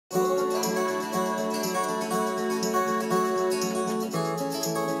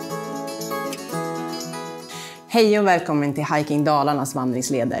Hej och välkommen till Hiking Dalarnas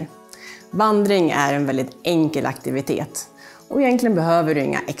vandringsleder. Vandring är en väldigt enkel aktivitet och egentligen behöver du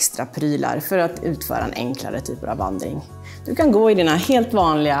inga extra prylar för att utföra en enklare typ av vandring. Du kan gå i dina helt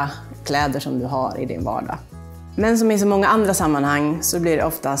vanliga kläder som du har i din vardag. Men som i så många andra sammanhang så blir det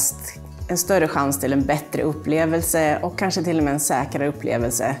oftast en större chans till en bättre upplevelse och kanske till och med en säkrare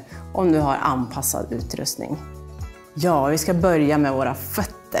upplevelse om du har anpassad utrustning. Ja, vi ska börja med våra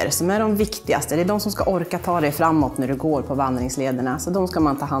fötter som är de viktigaste. Det är de som ska orka ta dig framåt när du går på vandringslederna, så de ska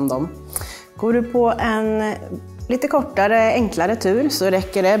man ta hand om. Går du på en lite kortare, enklare tur så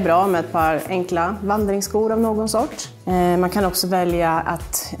räcker det bra med ett par enkla vandringsskor av någon sort. Man kan också välja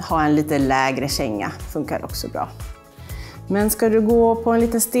att ha en lite lägre känga, funkar också bra. Men ska du gå på en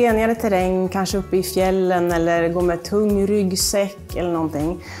lite stenigare terräng, kanske uppe i fjällen eller gå med tung ryggsäck eller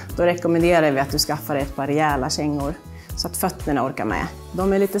någonting, då rekommenderar vi att du skaffar ett par rejäla kängor så att fötterna orkar med.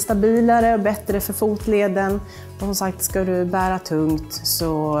 De är lite stabilare och bättre för fotleden. Och som sagt, ska du bära tungt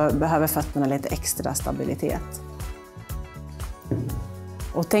så behöver fötterna lite extra stabilitet.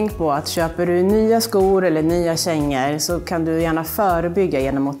 Och tänk på att köper du nya skor eller nya kängor så kan du gärna förebygga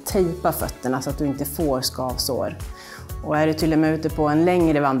genom att tejpa fötterna så att du inte får skavsår. Och är du till och med ute på en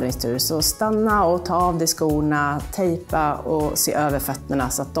längre vandringstur så stanna och ta av dig skorna, tejpa och se över fötterna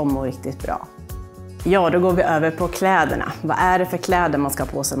så att de mår riktigt bra. Ja, då går vi över på kläderna. Vad är det för kläder man ska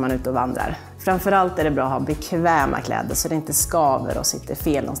ha på sig när man är ute och vandrar? Framförallt är det bra att ha bekväma kläder så det inte skaver och sitter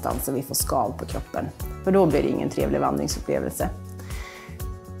fel någonstans och vi får skav på kroppen. För då blir det ingen trevlig vandringsupplevelse.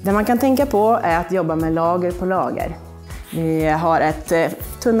 Det man kan tänka på är att jobba med lager på lager. Vi har ett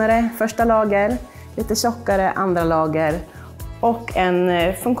tunnare första lager, lite tjockare andra lager och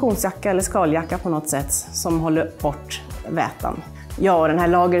en funktionsjacka eller skaljacka på något sätt som håller bort vätan. Ja, och den här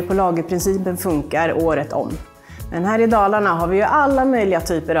lager på lager-principen funkar året om. Men här i Dalarna har vi ju alla möjliga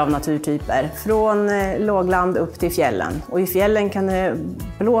typer av naturtyper, från lågland upp till fjällen. Och i fjällen kan det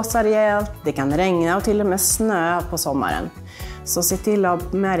blåsa rejält, det kan regna och till och med snö på sommaren. Så se till att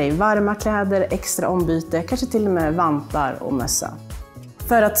ha med dig varma kläder, extra ombyte, kanske till och med vantar och mössa.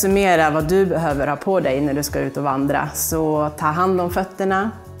 För att summera vad du behöver ha på dig när du ska ut och vandra, så ta hand om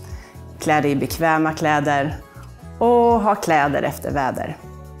fötterna, klä dig i bekväma kläder och ha kläder efter väder.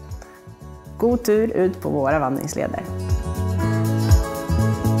 God tur ut på våra vandringsleder!